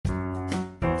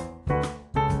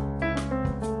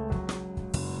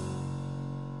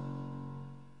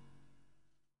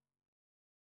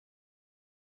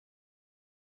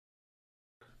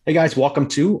Hey guys, welcome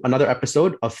to another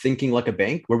episode of Thinking Like a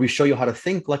Bank, where we show you how to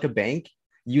think like a bank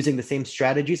using the same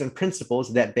strategies and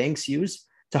principles that banks use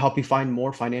to help you find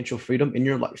more financial freedom in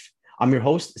your life. I'm your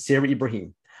host, Sarah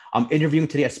Ibrahim. I'm interviewing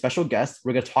today a special guest.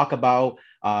 We're going to talk about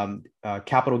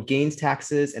capital gains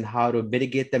taxes and how to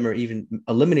mitigate them or even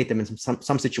eliminate them in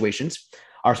some situations.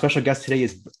 Our special guest today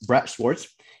is Brett Schwartz.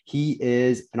 He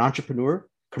is an entrepreneur,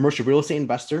 commercial real estate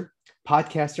investor,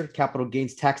 podcaster, capital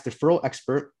gains tax deferral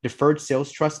expert, deferred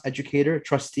sales trust educator,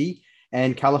 trustee,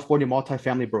 and California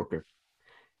multifamily broker.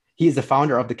 He is the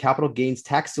founder of the Capital Gains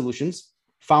Tax Solutions,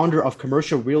 founder of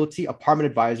Commercial Realty Apartment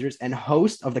Advisors, and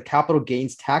host of the Capital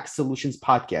Gains Tax Solutions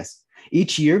podcast.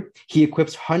 Each year, he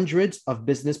equips hundreds of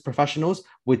business professionals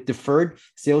with deferred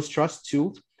sales trust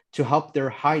tools to help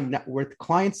their high net worth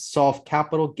clients solve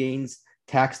capital gains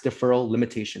tax deferral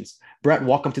limitations. Brett,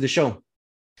 welcome to the show.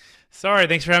 Sorry,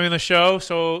 thanks for having me on the show.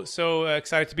 So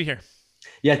excited to be here.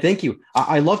 Yeah, thank you.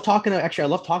 I love talking I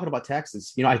love talking about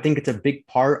taxes. I think it's a big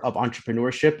part of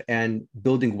entrepreneurship and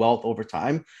building wealth over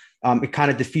time. It kind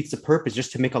of defeats the purpose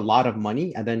just to make a lot of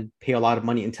money and then pay a lot of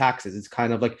money in taxes. It's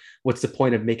kind of like, what's the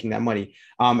point of making that money?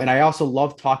 And I also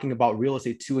love talking about real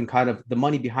estate too, and kind of the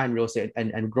money behind real estate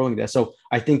and growing that. So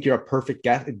I think you're a perfect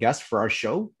guest for our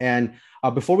show. And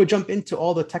before we jump into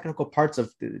all the technical parts of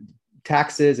the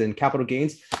taxes and capital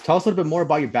gains, tell us a little bit more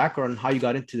about your background and how you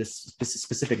got into this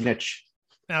specific niche.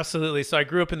 Absolutely. So I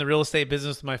grew up in the real estate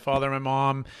business with my father and my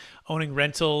mom, owning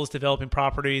rentals, developing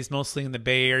properties, mostly in the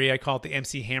Bay Area. I call it the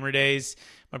MC Hammer days.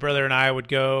 My brother and I would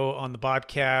go on the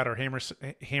Bobcat or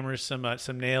hammer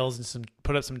some nails and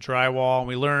put up some drywall. And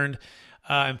we learned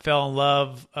and fell in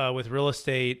love with real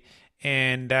estate.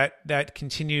 And that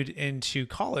continued into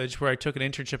college, where I took an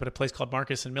internship at a place called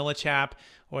Marcus and Millichap,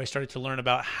 where I started to learn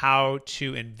about how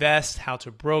to invest, how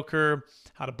to broker,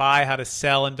 how to buy, how to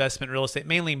sell investment real estate,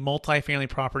 mainly multifamily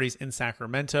properties in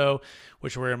Sacramento,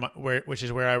 which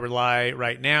is where I rely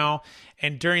right now.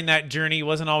 And during that journey, it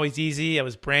wasn't always easy. I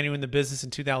was brand new in the business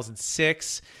in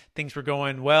 2006. Things were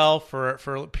going well for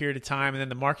a period of time, and then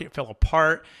the market fell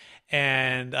apart.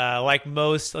 And like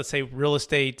most, let's say, real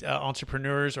estate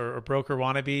entrepreneurs or broker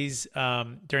wannabes,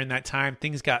 during that time,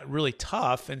 things got really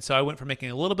tough. And so I went from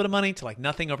making a little bit of money to like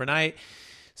nothing overnight.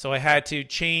 So I had to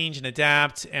change and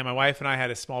adapt. And my wife and I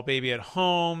had a small baby at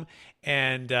home.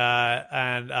 And in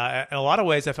a lot of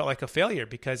ways, I felt like a failure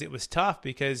because it was tough,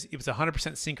 because it was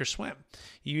 100% sink or swim.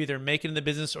 You either make it in the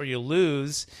business or you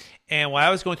lose. And while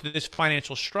I was going through this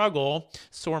financial struggle,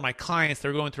 so were my clients.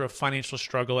 They're going through a financial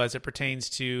struggle as it pertains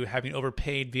to having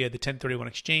overpaid via the 1031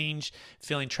 exchange,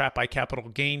 feeling trapped by capital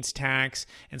gains tax,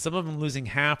 and some of them losing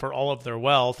half or all of their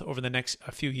wealth over the next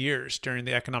few years during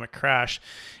the economic crash.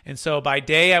 And so by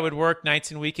day, I would work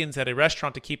nights and weekends at a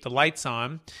restaurant to keep the lights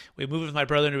on. We moved with my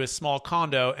brother into a small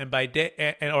condo, and by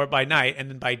day or by night, and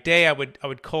then by day, I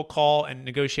would cold call and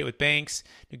negotiate with banks,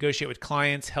 negotiate with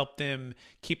clients, help them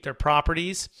keep their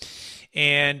properties.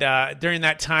 And during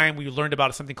that time, we learned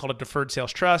about something called a deferred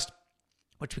sales trust,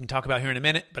 which we can talk about here in a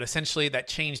minute. But essentially, that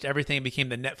changed everything and became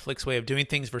the Netflix way of doing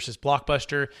things versus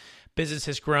Blockbuster. Business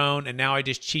has grown, and now I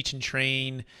just teach and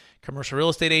train commercial real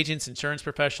estate agents, insurance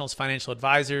professionals, financial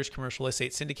advisors, commercial real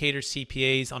estate syndicators,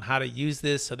 CPAs on how to use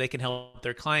this so they can help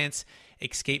their clients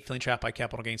escape feeling trapped by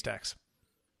capital gains tax.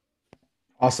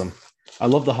 Awesome. I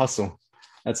love the hustle.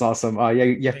 That's awesome. Yeah,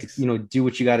 you have to, Thanks. do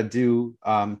what you got to do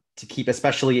to keep,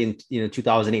 especially in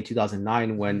 2008,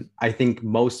 2009, when I think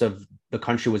most of the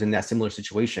country was in that similar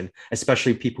situation,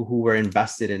 especially people who were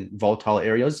invested in volatile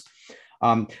areas.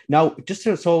 Now,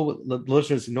 so the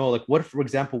listeners know, like, what, for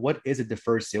example, what is a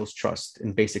deferred sales trust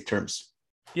in basic terms?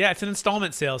 Yeah, it's an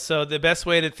installment sale. So the best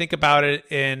way to think about it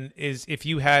is if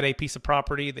you had a piece of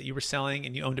property that you were selling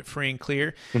and you owned it free and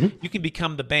clear, Mhm. you can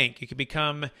become the bank. You can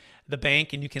become the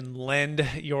bank, and you can lend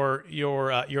your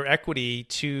equity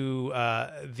to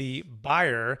the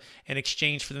buyer in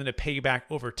exchange for them to pay you back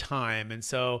over time. And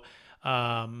so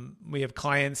we have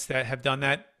clients that have done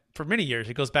that for many years.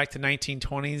 It goes back to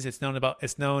 1920s. It's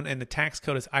known in the tax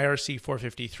code as IRC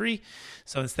 453.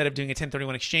 So instead of doing a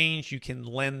 1031 exchange, you can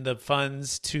lend the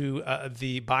funds to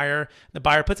the buyer. The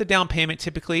buyer puts a down payment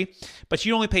typically, but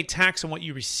you only pay tax on what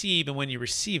you receive and when you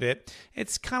receive it.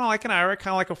 It's kind of like an IRA,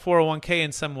 kind of like a 401k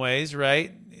in some ways,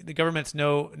 right? The government's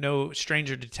no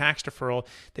stranger to tax deferral.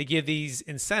 They give these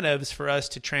incentives for us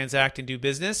to transact and do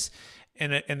business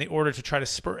in the order to try to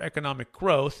spur economic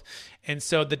growth. And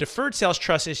so the deferred sales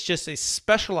trust is just a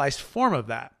specialized form of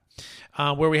that,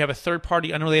 where we have a third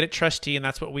party unrelated trustee, and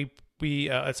that's what we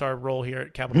it's our role here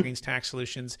at Capital Gains Tax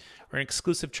Solutions. We're an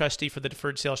exclusive trustee for the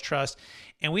Deferred Sales Trust,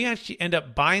 and we actually end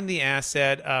up buying the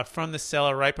asset from the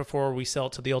seller right before we sell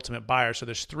it to the ultimate buyer. So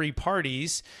there's three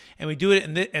parties, and we do it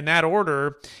in that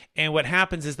order. And what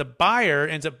happens is the buyer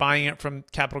ends up buying it from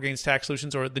Capital Gains Tax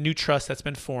Solutions or the new trust that's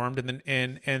been formed, and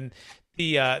then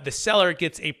the seller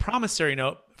gets a promissory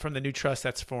note from the new trust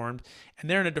that's formed, and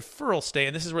they're in a deferral state.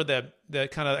 And this is where the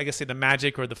kind of, I guess, say the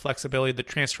magic or the flexibility, the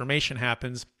transformation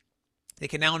happens. They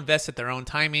can now invest at their own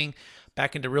timing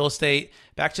back into real estate.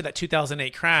 Back to that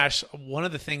 2008 crash, one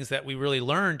of the things that we really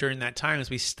learned during that time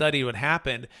as we studied what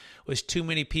happened was too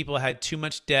many people had too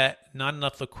much debt, not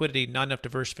enough liquidity, not enough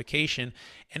diversification,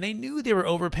 and they knew they were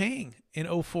overpaying in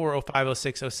 04, 05,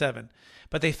 06, 07.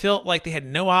 But they felt like they had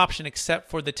no option except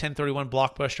for the 1031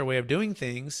 blockbuster way of doing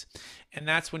things. And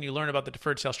that's when you learn about the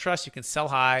Deferred Sales Trust. You can sell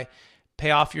high,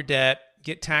 pay off your debt,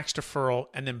 get tax deferral,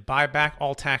 and then buy back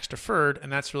all tax deferred.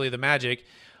 And that's really the magic.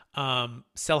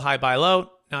 Sell high, buy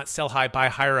low, not sell high, buy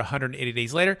higher 180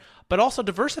 days later, but also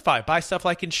diversify, buy stuff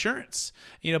like insurance,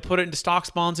 put it into stocks,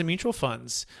 bonds, and mutual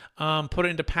funds, put it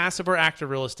into passive or active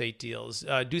real estate deals,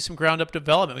 do some ground up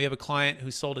development. We have a client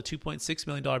who sold a $2.6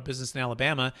 million business in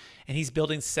Alabama, and he's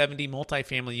building 70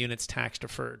 multifamily units tax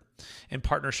deferred in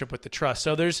partnership with the trust.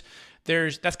 So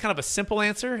that's kind of a simple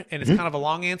answer, and it's kind of a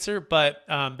long answer, but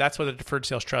that's what the Deferred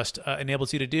Sales Trust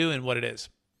enables you to do and what it is.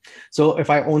 So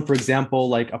if I own, for example,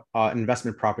 like an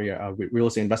investment property, a real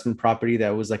estate investment property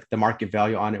that was like the market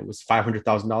value on it was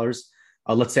 $500,000.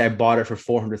 Let's say I bought it for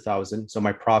 400,000. So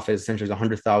my profit essentially is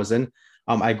 100,000.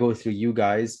 I go through you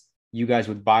guys. You guys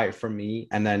would buy it from me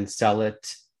and then sell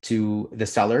it to the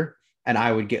seller, and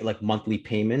I would get like monthly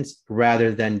payments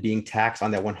rather than being taxed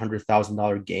on that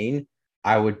 $100,000 gain.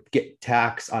 I would get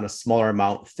taxed on a smaller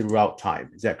amount throughout time.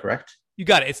 Is that correct? You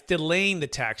got it. It's delaying the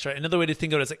tax, right? Another way to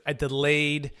think of it is like a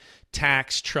delayed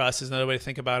tax trust is another way to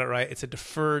think about it, right? It's a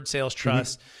deferred sales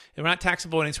trust. And we're not tax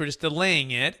avoiding, so we're just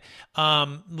delaying it.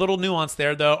 Little nuance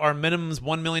there, though. Our minimum is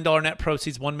 $1 million net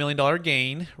proceeds, $1 million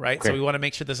gain, right? Okay. So we want to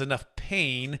make sure there's enough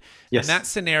pain. Yes. In that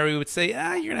scenario, we would say,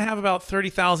 you're going to have about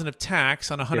 $30,000 of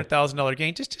tax on a $100,000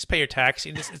 gain. Just pay your tax.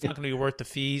 It's not going to be worth the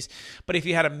fees. But if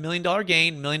you had $1 million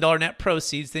gain, $1 million net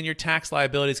proceeds, then your tax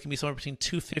liabilities can be somewhere between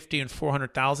 $250,000 and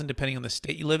 $400,000, depending on the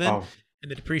state you live in, and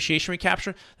the depreciation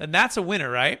recapture. Then that's a winner,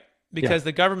 right? Because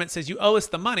the government says you owe us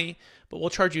the money, but we'll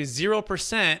charge you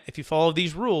 0% if you follow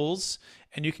these rules,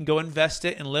 and you can go invest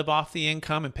it and live off the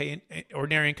income and pay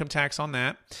ordinary income tax on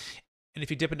that. And if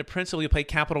you dip into principal, you pay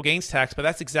capital gains tax. But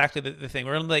that's exactly the thing.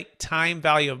 We're in like time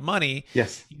value of money.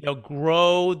 Yes.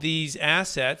 Grow these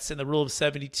assets in the rule of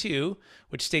 72,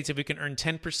 which states if we can earn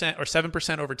 10% or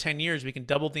 7% over 10 years, we can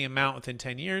double the amount within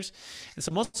 10 years. And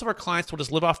so most of our clients will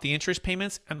just live off the interest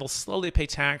payments, and they'll slowly pay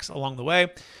tax along the way.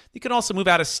 You can also move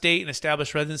out of state and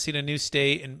establish residency in a new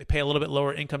state and pay a little bit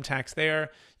lower income tax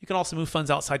there. You can also move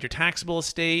funds outside your taxable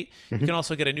estate. You can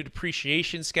also get a new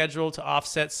depreciation schedule to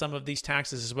offset some of these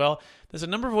taxes as well. There's a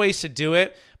number of ways to do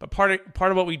it, but part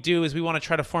of what we do is we want to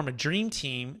try to form a dream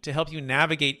team to help you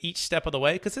navigate each step of the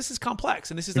way, because this is complex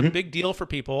and this is a big deal for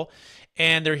people,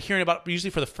 and they're hearing about it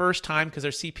usually for the first time because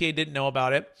their CPA didn't know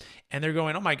about it, and they're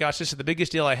going, oh my gosh, this is the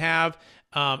biggest deal I have,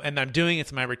 and I'm doing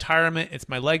it's my retirement, it's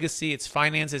my legacy, it's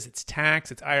finances, it's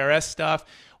tax, it's IRS stuff.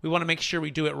 We want to make sure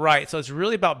we do it right. So it's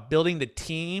really about building the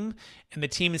team, and the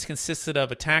team is consisted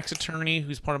of a tax attorney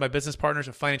who's part of my business partners,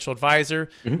 a financial advisor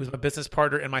who's my business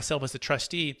partner, and myself as the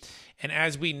trustee. And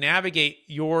as we navigate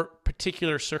your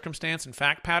particular circumstance and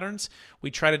fact patterns,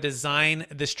 we try to design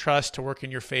this trust to work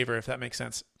in your favor, if that makes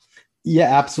sense.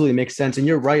 Yeah, absolutely makes sense. And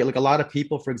you're right. Like a lot of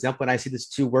people, for example, and I see this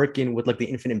too, working with like the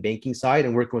infinite banking side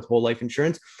and working with whole life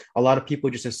insurance, a lot of people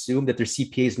just assume that their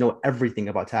CPAs know everything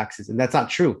about taxes. And that's not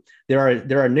true. There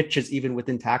are niches even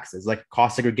within taxes, like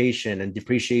cost segregation and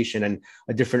depreciation and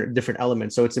a different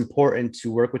elements. So it's important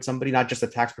to work with somebody, not just a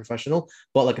tax professional,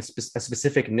 but like a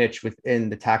specific niche within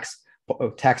the tax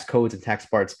codes and tax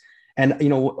parts. And,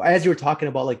 as you were talking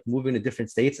about like moving to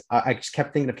different states, I just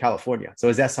kept thinking of California. So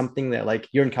is that something that, like,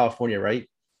 you're in California, right?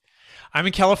 I'm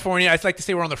in California. I'd like to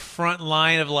say we're on the front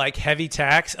line of like heavy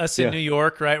tax. Us in New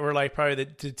York, right? We're like probably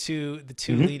the two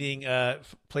leading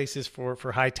places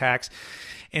for high tax.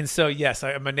 And so, yes,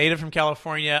 I'm a native from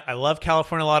California. I love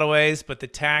California in a lot of ways, but the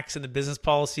tax and the business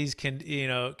policies can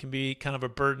be kind of a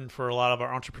burden for a lot of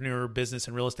our entrepreneur business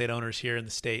and real estate owners here in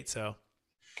the state. So.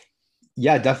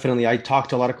 Yeah, definitely. I talk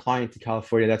to a lot of clients in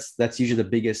California. That's usually the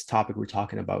biggest topic we're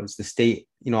talking about is the state,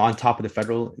 on top of the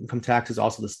federal income taxes,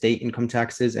 also the state income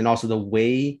taxes, and also the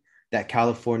way that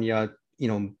California,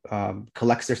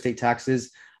 collects their state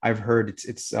taxes. I've heard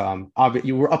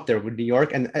you were up there with New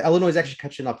York, and Illinois is actually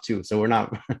catching up too. So we're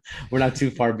not we're not too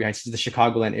far behind. It's the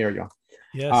Chicagoland area.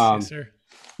 Yes, yes, Um, sir.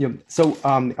 yeah. So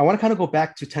I want to kind of go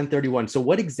back to 1031. So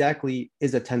what exactly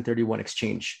is a 1031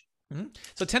 exchange?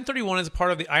 So 1031 is a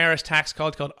part of the IRS tax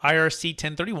code called IRC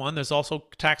 1031. There's also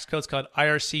tax codes called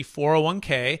IRC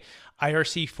 401k,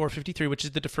 IRC 453, which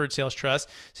is the deferred sales trust.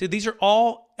 So these are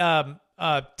all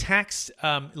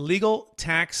legal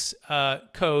tax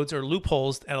codes or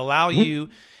loopholes that allow you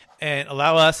and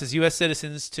allow us as U.S.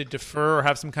 citizens to defer or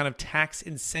have some kind of tax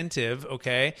incentive,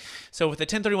 okay? So with the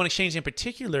 1031 exchange in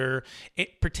particular,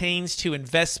 it pertains to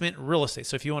investment real estate.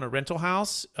 So if you own a rental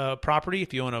house property,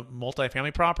 if you own a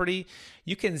multifamily property,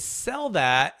 you can sell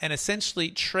that and essentially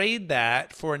trade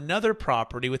that for another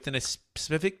property within a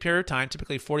specific period of time,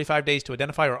 typically 45 days to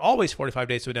identify, or always 45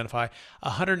 days to identify,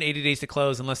 180 days to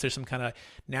close unless there's some kind of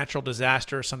natural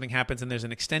disaster or something happens and there's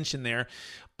an extension there.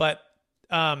 But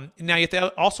now you have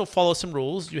to also follow some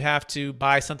rules. You have to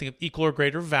buy something of equal or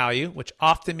greater value, which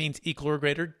often means equal or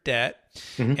greater debt.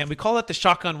 And we call it the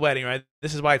shotgun wedding, right?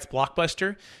 This is why it's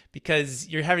blockbuster, because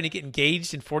you're having to get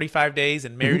engaged in 45 days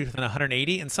and married within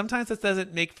 180. And sometimes that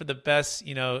doesn't make for the best,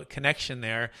 connection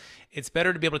there. It's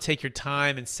better to be able to take your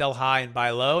time and sell high and buy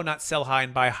low, not sell high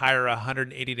and buy higher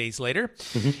 180 days later.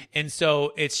 And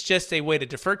so it's just a way to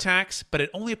defer tax, but it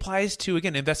only applies to,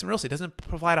 again, investment real estate. It doesn't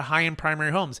apply to high-end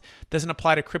primary homes. It doesn't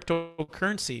apply to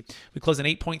cryptocurrency. We closed an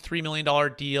 $8.3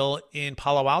 million deal in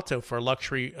Palo Alto for a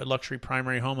luxury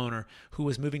primary homeowner who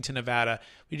was moving to Nevada.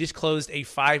 We just closed a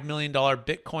 $5 million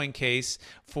Bitcoin case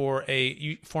for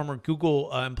a former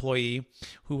Google employee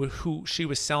who she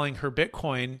was selling her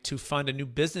Bitcoin to fund a new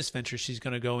business venture she's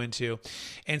going to go into.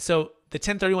 And so the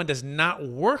 1031 does not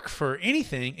work for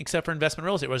anything except for investment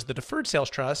real estate. Whereas the deferred sales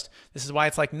trust, this is why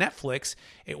it's like Netflix.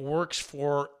 It works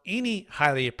for any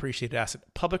highly appreciated asset,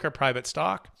 public or private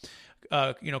stock,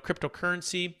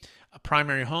 cryptocurrency,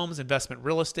 primary homes, investment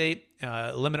real estate,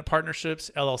 limited partnerships,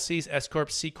 LLCs, S corps,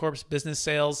 C corps, business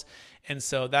sales. And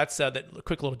so that's the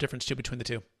quick little difference too between the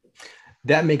two.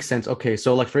 That makes sense. Okay,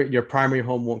 so like for your primary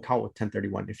home won't count with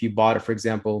 1031. If you bought it, for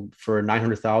example, for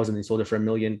 900,000 and you sold it for $1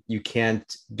 million, you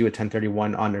can't do a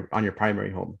 1031 on your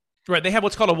primary home. Right. They have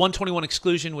what's called a 121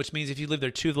 exclusion, which means if you live there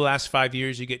 2 of the last 5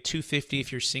 years, you get 250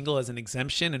 if you're single as an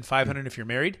exemption and 500 if you're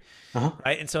married.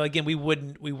 Right. And so again, we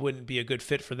wouldn't be a good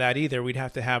fit for that either. We'd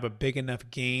have to have a big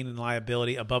enough gain and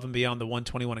liability above and beyond the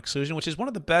 121 exclusion, which is one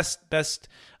of the best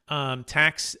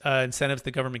tax incentives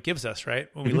the government gives us, right?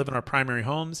 When we live in our primary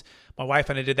homes. My wife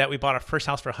and I did that. We bought our first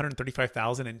house for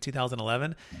 $135,000 in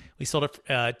 2011. We sold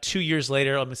it 2 years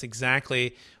later, almost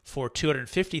exactly, for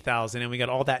 $250,000, and we got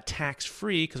all that tax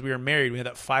free because we were married. We had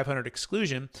that 500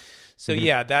 exclusion. So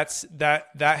yeah,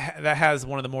 that has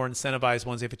one of the more incentivized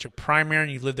ones if it's your primary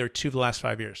and you've lived there 2 of the last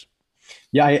 5 years.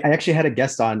 Yeah, I actually had a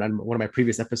guest on one of my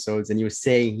previous episodes, and he was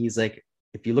saying, he's like,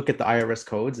 if you look at the IRS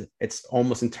codes, it's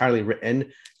almost entirely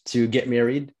written to get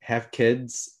married, have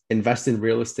kids, invest in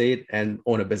real estate, and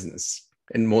own a business.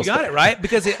 And most you got it right,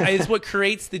 because it is what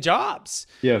creates the jobs.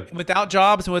 Yeah. And without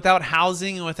jobs and without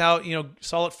housing and without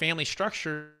solid family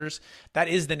structures, that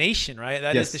is the nation, right?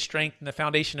 That is the strength and the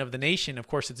foundation of the nation. Of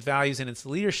course, its values and its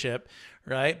leadership,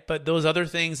 right? But those other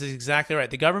things is exactly right.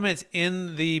 The government's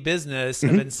in the business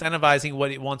of incentivizing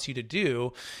what it wants you to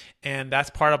do. And that's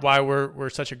part of why we're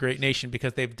such a great nation,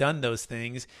 because they've done those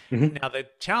things. Now, the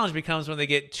challenge becomes when they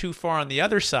get too far on the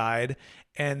other side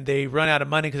and they run out of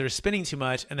money because they're spending too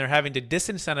much and they're having to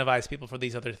disincentivize people for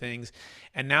these other things.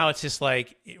 And now it's just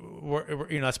like,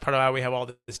 that's part of why we have all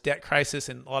this debt crisis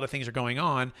and a lot of things are going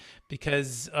on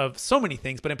because of so many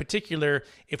things. But in particular,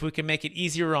 if we can make it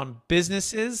easier on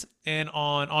businesses and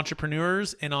on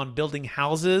entrepreneurs and on building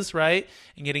houses, right,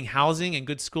 and getting housing and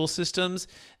good school systems,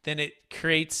 then it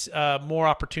creates more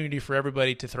opportunity for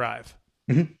everybody to thrive.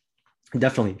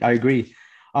 Definitely, I agree.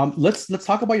 Let's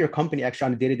talk about your company actually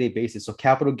on a day-to-day basis. So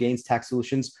Capital Gains Tax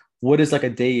Solutions, what is like a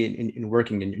day in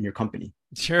working in your company?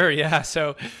 Sure. Yeah.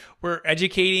 So we're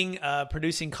educating,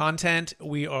 producing content.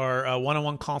 We are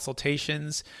one-on-one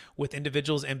consultations with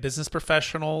individuals and business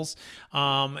professionals.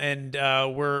 And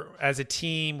we're, as a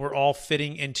team, we're all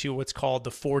fitting into what's called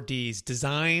the 4Ds: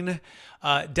 design,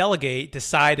 delegate,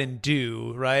 decide, and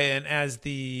do, right? And as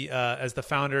the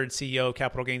founder and CEO of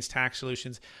Capital Gains Tax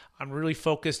Solutions, I'm really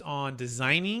focused on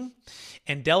designing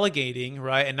and delegating,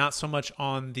 right? And not so much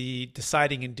on the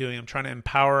deciding and doing. I'm trying to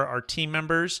empower our team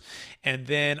members. And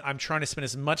then I'm trying to spend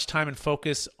as much time and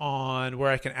focus on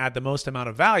where I can add the most amount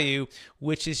of value,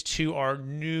 which is to our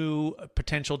new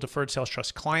potential deferred sales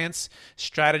trust clients,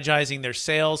 strategizing their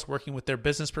sales, working with their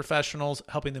business professionals,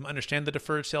 helping them understand the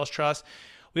deferred sales trust.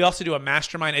 We also do a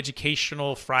mastermind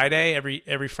educational Friday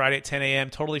every Friday at 10 a.m.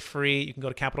 Totally free. You can go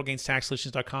to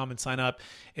capitalgainstaxsolutions.com and sign up.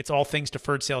 It's all things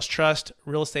deferred sales trust,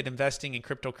 real estate investing, and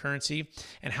cryptocurrency,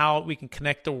 and how we can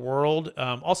connect the world.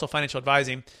 Also, financial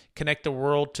advising, connect the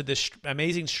world to this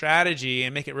amazing strategy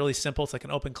and make it really simple. It's like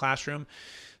an open classroom.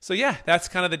 So yeah, that's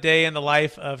kind of the day in the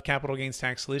life of Capital Gains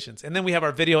Tax Solutions. And then we have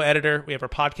our video editor, we have our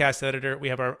podcast editor, we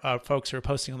have our folks who are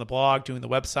posting on the blog, doing the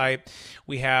website.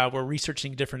 We're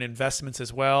researching different investments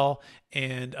as well,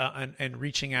 and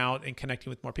reaching out and connecting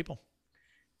with more people.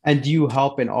 And do you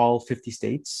help in all 50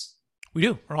 states? We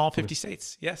do. We're all 50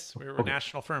 states. Yes, we're a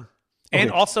national firm. Okay.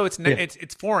 And also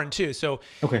it's foreign too. So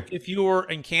if you're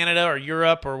in Canada or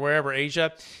Europe or wherever,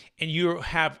 Asia, and you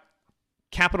have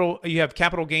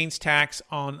capital gains tax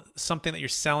on something that you're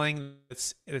selling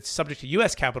that's subject to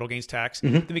U.S. capital gains tax,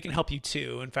 then we can help you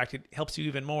too. In fact, it helps you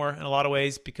even more in a lot of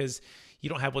ways because you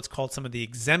don't have what's called some of the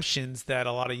exemptions that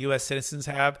a lot of U.S. citizens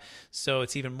have. So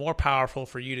it's even more powerful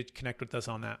for you to connect with us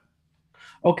on that.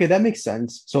 Okay, that makes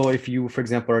sense. So if you, for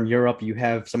example, are in Europe, you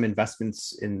have some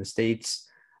investments in the States,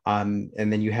 and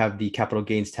then you have the capital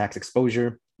gains tax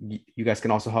exposure. You guys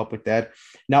can also help with that.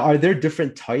 Now, are there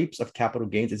different types of capital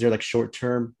gains? Is there like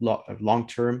short-term,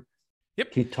 long-term?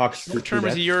 Yep. Can you talk Short-term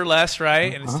is a year or less,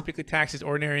 right? And it's typically taxed as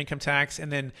ordinary income tax.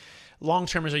 And then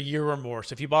long-term is a year or more.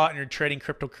 So if you bought and you're trading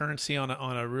cryptocurrency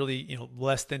on a really,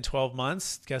 less than 12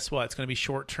 months, guess what? It's going to be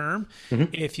short-term.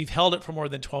 If you've held it for more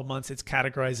than 12 months, it's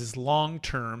categorized as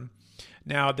long-term.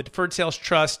 Now, the deferred sales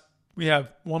trust, we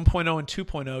have 1.0 and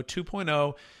 2.0.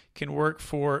 2.0 can work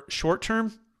for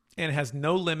short-term and it has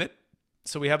no limit.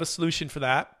 So we have a solution for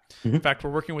that. In fact, we're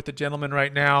working with a gentleman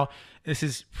right now. This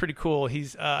is pretty cool.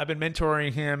 I've been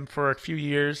mentoring him for a few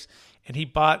years, and he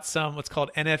bought some what's called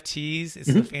NFTs. It's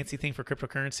a fancy thing for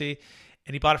cryptocurrency,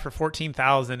 and he bought it for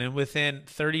 $14,000. And within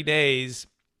 30 days,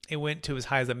 it went to as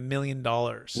high as $1 million.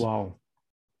 Wow.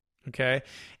 Okay,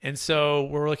 and so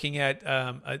we're looking at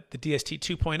the DST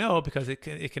 2.0 because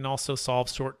it can also solve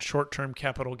short-term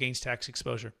capital gains tax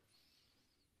exposure.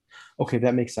 Okay,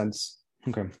 that makes sense.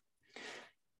 Okay.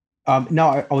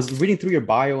 Now I was reading through your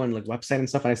bio and like website and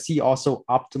stuff, and I see also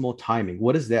optimal timing.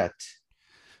 What is that?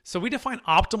 So we define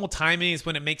optimal timing as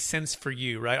when it makes sense for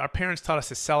you, right? Our parents taught us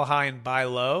to sell high and buy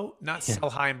low, not sell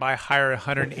high and buy higher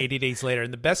 180 days later.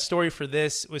 And the best story for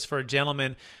this was for a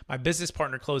gentleman. My business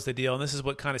partner closed the deal, and this is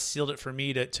what kind of sealed it for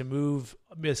me to move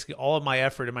basically all of my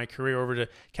effort in my career over to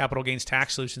Capital Gains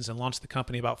Tax Solutions and launch the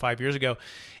company about 5 years ago.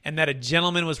 And that a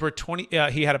gentleman was worth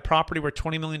he had a property worth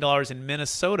 $20 million in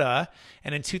Minnesota,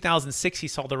 and in 2006 he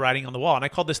saw the writing on the wall. And I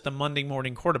call this the Monday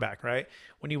morning quarterback, right?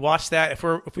 When you watch that,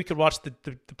 if we could watch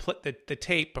the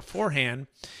tape beforehand,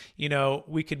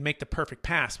 we could make the perfect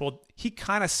pass. Well, he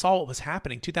kind of saw what was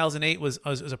happening. 2008 was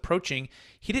approaching.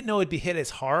 He didn't know it'd be hit as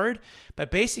hard,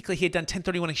 but basically he had done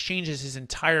 1031 exchanges his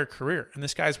entire career, and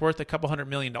this guy's worth a couple $100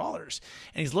 million. And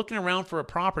he's looking around for a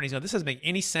property. He's going, this doesn't make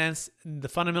any sense. The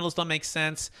fundamentals don't make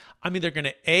sense. I'm either going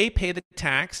to A, pay the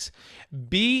tax,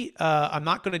 B, I'm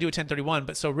not going to do a 1031,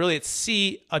 but so really it's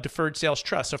C, a deferred sales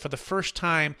trust. So for the first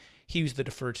time, he used the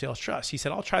deferred sales trust. He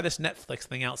said, I'll try this Netflix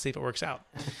thing out, see if it works out.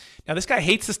 Now, this guy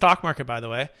hates the stock market, by the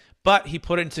way, but he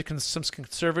put it into some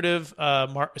conservative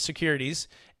securities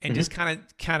and just kind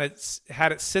of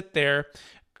had it sit there,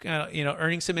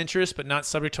 earning some interest, but not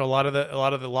subject to a lot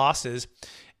of the losses.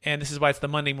 And this is why it's the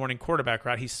Monday morning quarterback,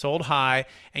 right? He sold high,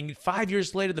 and 5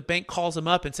 years later, the bank calls him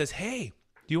up and says, hey,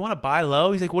 do you want to buy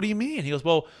low? He's like, what do you mean? He goes,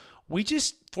 well, we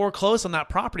just foreclosed on that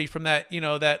property from that,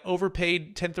 that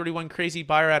overpaid 1031 crazy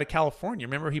buyer out of California.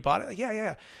 Remember he bought it? Like,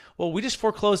 yeah. Well, we just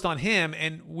foreclosed on him,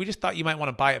 and we just thought you might want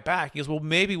to buy it back. He goes, well,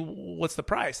 maybe what's the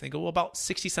price? And they go, well, about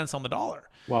 60 cents on the dollar.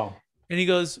 Wow. And he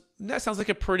goes, that sounds like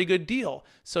a pretty good deal.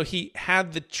 So he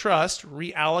had the trust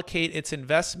reallocate its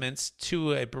investments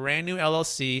to a brand new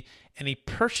LLC, and he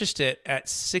purchased it at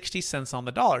 60 cents on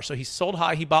the dollar. So he sold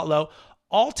high, he bought low,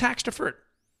 all tax deferred.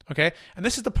 Okay. And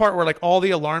this is the part where like all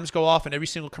the alarms go off, and every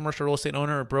single commercial real estate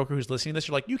owner or broker who's listening to this,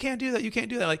 you're like, you can't do that. You can't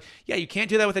do that. Like, yeah, you can't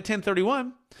do that with a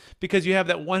 1031 because you have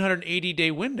that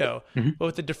 180-day window. But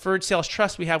with the deferred sales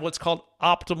trust, we have what's called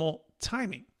optimal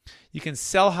timing. You can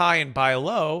sell high and buy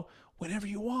low whenever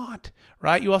you want,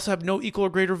 right? You also have no equal or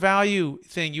greater value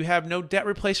thing. You have no debt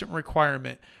replacement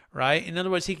requirement, right? In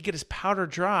other words, he can get his powder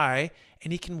dry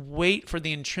and he can wait for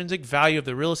the intrinsic value of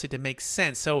the real estate to make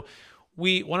sense. So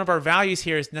one of our values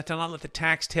here is not to not let the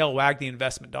tax tail wag the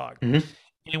investment dog. And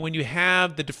when you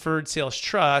have the deferred sales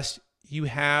trust, you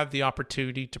have the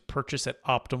opportunity to purchase at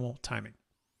optimal timing.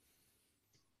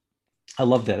 I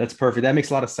love that. That's perfect. That makes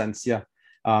a lot of sense. Yeah.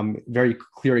 Very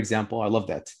clear example. I love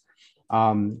that.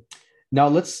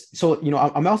 Now so,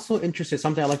 I'm also interested,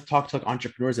 something I like to talk to like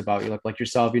entrepreneurs about, like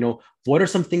yourself, what are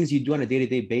some things you do on a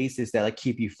day-to-day basis that like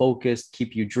keep you focused,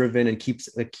 keep you driven, and keep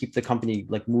the company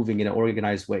like moving in an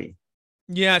organized way?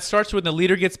 Yeah, it starts when the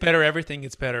leader gets better, everything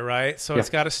gets better, right? So Yeah. it's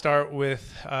got to start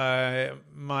with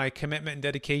my commitment and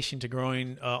dedication to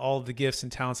growing all of the gifts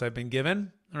and talents I've been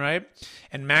given, right?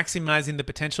 And maximizing the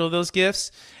potential of those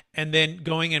gifts, and then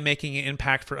going and making an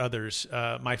impact for others.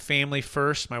 My family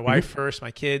first, my wife Hmm. first,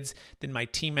 my kids, then my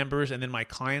team members, and then my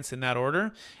clients in that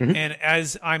order. Hmm. And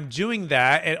as I'm doing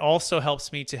that, it also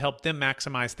helps me to help them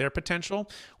maximize their potential,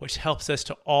 which helps us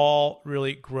to all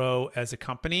really grow as a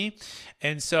company.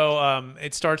 And so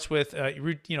it starts with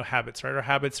habits, right? Our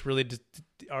habits really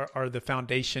are the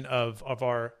foundation of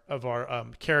our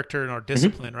character and our Hmm.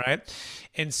 discipline, right?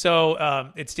 And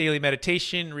so it's daily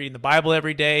meditation, reading the Bible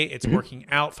every day. It's Hmm. working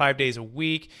out 5 days a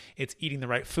week. It's eating the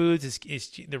right foods.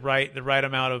 It's the right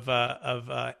amount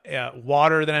of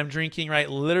water that I'm drinking, right?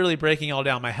 Literally breaking all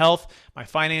down: my health, my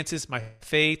finances, my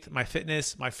faith, my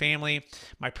fitness, my family,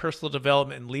 my personal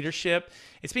development and leadership.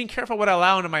 It's being careful what I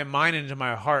allow into my mind and into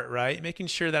my heart, right? Making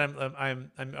sure that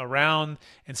I'm around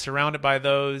and surrounded by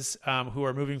those who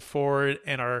are moving forward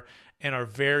and are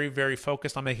very, very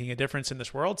focused on making a difference in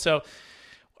this world. So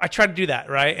I try to do that,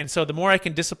 right? And so the more I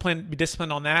can be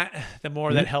disciplined on that, the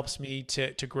more that Hmm. helps me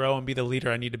to grow and be the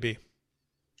leader I need to be.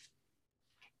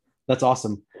 That's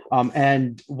awesome.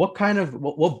 And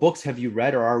what books have you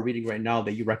read or are reading right now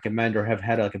that you recommend or have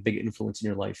had like a big influence in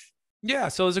your life? Yeah,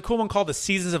 so there's a cool one called The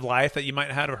Seasons of Life that you might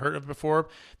not have heard of before.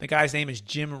 The guy's name is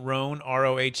Jim Rohn,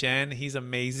 Rohn. He's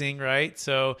amazing, right?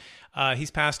 So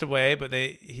he's passed away, but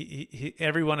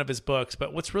every one of his books.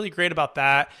 But what's really great about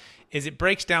that is it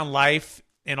breaks down life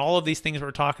and all of these things we're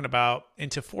talking about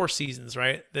into 4 seasons,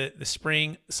 right? The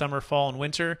spring, summer, fall, and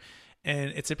winter.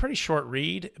 And it's a pretty short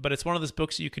read, but it's one of those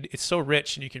books it's so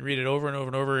rich and you can read it over and over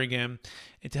and over again,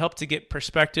 and to help to get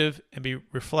perspective and be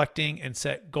reflecting and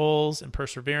set goals and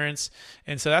perseverance.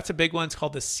 And so that's a big one. It's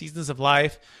called The Seasons of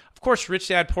Life. Of course, Rich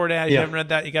Dad, Poor Dad. If you Yeah. haven't read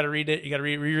that, you got to read it. You got to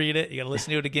reread it. You got to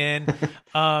listen to it again.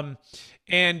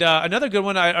 And another good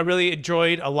one I really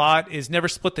enjoyed a lot is Never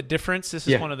Split the Difference. This is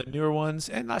Yeah. one of the newer ones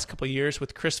in the last couple of years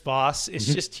with Chris Voss. It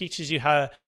Hmm. just teaches you how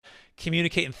to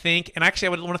communicate and think. And actually,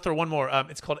 I would want to throw one more.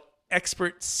 It's called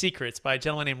Expert Secrets by a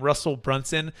gentleman named Russell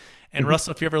Brunson. And Hmm.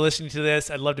 Russell, if you're ever listening to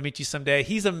this, I'd love to meet you someday.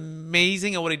 He's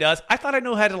amazing at what he does. I thought I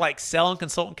knew how to like sell and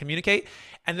consult and communicate.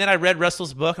 And then I read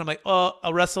Russell's book and I'm like, oh,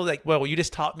 Russell, like, well, you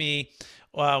just taught me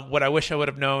what I wish I would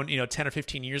have known, 10 or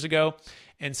 15 years ago.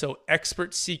 And so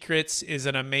Expert Secrets is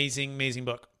an amazing, amazing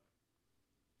book.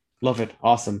 Love it.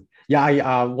 Awesome. Yeah,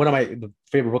 I one of my the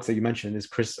favorite books that you mentioned is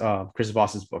Chris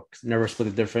Voss's book, Never Split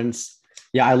the Difference.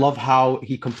 Yeah, I love how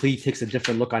he completely takes a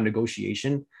different look on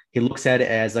negotiation. He looks at it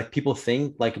as like people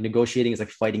think like negotiating is like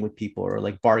fighting with people or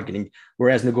like bargaining,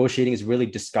 whereas negotiating is really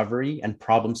discovery and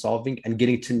problem solving and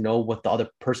getting to know what the other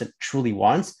person truly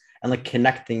wants and like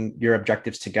connecting your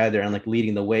objectives together and like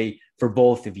leading the way for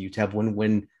both of you to have a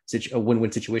win-win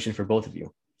situation for both of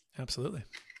you. Absolutely.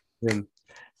 Yeah.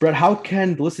 Brett, how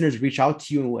can the listeners reach out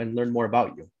to you and learn more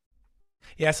about you?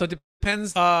 Yeah, so it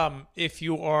depends if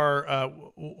you are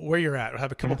where you're at. I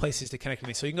have a couple Uh-huh. places to connect with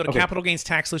me. So you can go to Okay.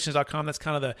 capitalgainstaxsolutions.com. That's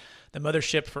kind of the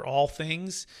mothership for all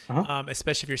things, Uh-huh.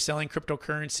 especially if you're selling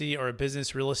cryptocurrency or a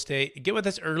business, real estate. Get with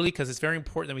us early because it's very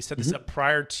important that we set this Mhm. up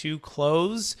prior to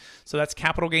close. So that's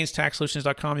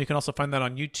capitalgainstaxsolutions.com. You can also find that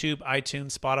on YouTube,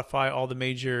 iTunes, Spotify, all the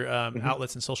major Mhm.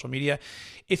 outlets and social media.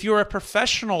 If you're a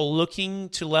professional looking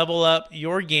to level up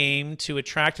your game to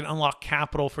attract and unlock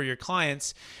capital for your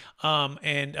clients,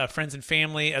 and friends and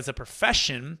family as a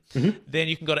profession, Mhm. then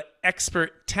you can go to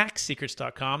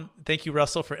experttaxsecrets.com. Thank you,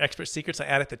 Russell, for Expert Secrets. I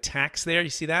added the tax there. You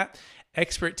see that?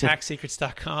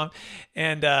 Experttaxsecrets.com.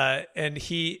 That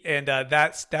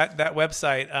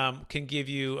website can give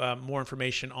you more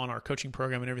information on our coaching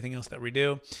program and everything else that we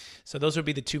do. So those would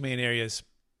be the two main areas.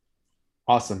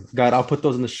 Awesome. God, I'll put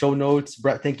those in the show notes.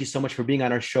 Brett, thank you so much for being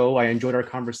on our show. I enjoyed our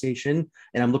conversation,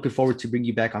 and I'm looking forward to bringing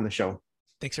you back on the show.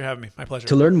 Thanks for having me. My pleasure.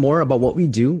 To learn more about what we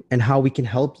do and how we can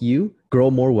help you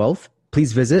grow more wealth,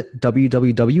 please visit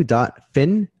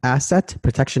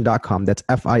www.finassetprotection.com. That's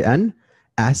FIN,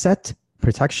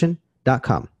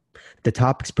 assetprotection.com. The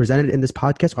topics presented in this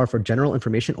podcast are for general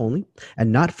information only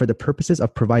and not for the purposes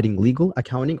of providing legal,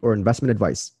 accounting, or investment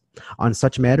advice. On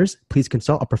such matters, please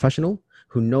consult a professional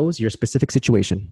who knows your specific situation.